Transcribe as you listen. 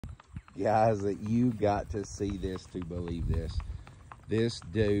Guys, that you got to see this to believe this. This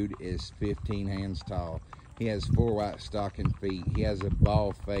dude is 15 hands tall. He has 4 white stocking feet. He has a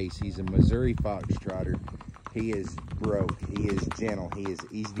ball face. He's a Missouri fox trotter. He is broke. He is gentle. He is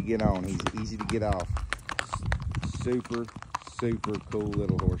easy to get on. He's easy to get off. Super, super cool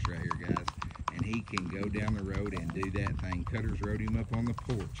little horse right here, guys. And he can go down the road and do that thing. Cutter's rode him up on the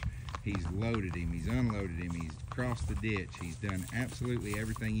porch. He's loaded him. He's unloaded him. He's crossed the ditch. He's done absolutely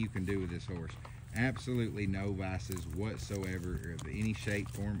everything you can do with this horse. Absolutely no vices whatsoever of any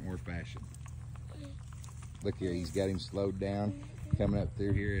shape, form, or fashion. Look here, he's got him slowed down, coming up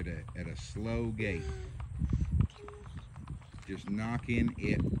through here at a slow gait. Just knocking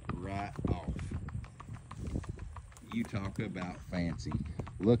it right off. You talk about fancy.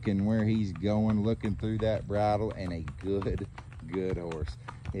 Looking where he's going, looking through that bridle, and a good horse.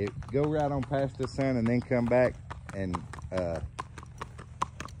 Go right on past the sun and then come back and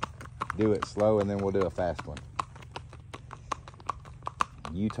do it slow, and then we'll do a fast one.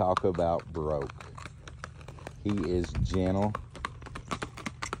 You talk about broke. He is gentle.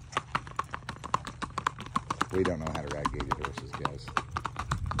 We don't know how to ride gaited horses, guys.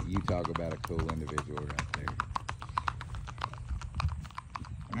 You talk about a cool individual right there.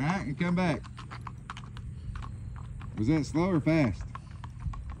 All right, and come back. Was that slow or fast?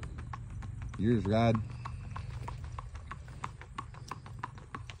 Yours, ride.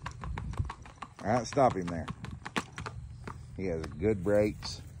 All right, stop him there. He has good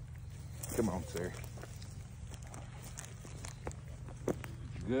brakes. Come on, sir.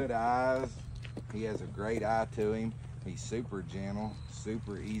 Good eyes. He has a great eye to him. He's super gentle,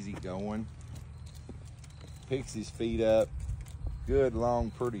 super easy going. Picks his feet up. Good,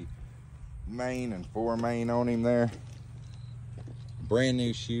 long, pretty mane and foremane on him there. Brand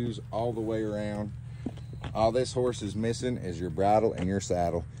new shoes all the way around. All this horse is missing is your bridle and your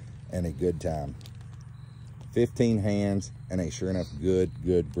saddle and a good time. 15 hands and a sure enough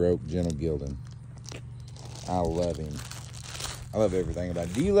good broke gentle gelding. I love him. I love everything about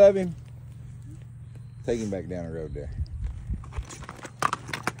it. Do you love him? Take him back down the road there.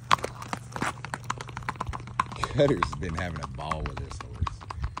 Cutter's been having a ball with this horse.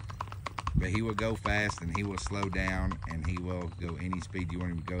 But he will go fast and he will slow down and he will go any speed you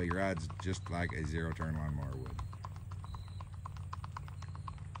want him to go. He rides just like a zero turn lawnmower would.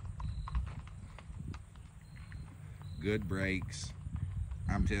 Good brakes.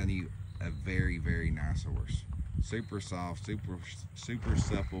 I'm telling you, a very nice horse. Super soft, super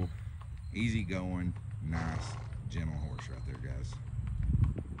supple, easy going, nice, gentle horse right there, guys.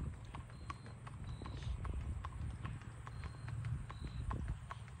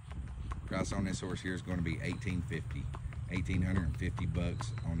 Price on this horse here is going to be $1,850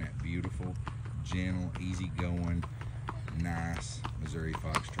 bucks on that beautiful, gentle, easy going, nice Missouri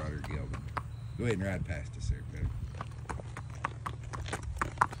fox trotter gelding. Go ahead and ride past us there, buddy.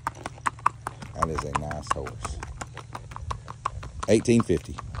 That is a nice horse.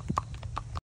 $1,850.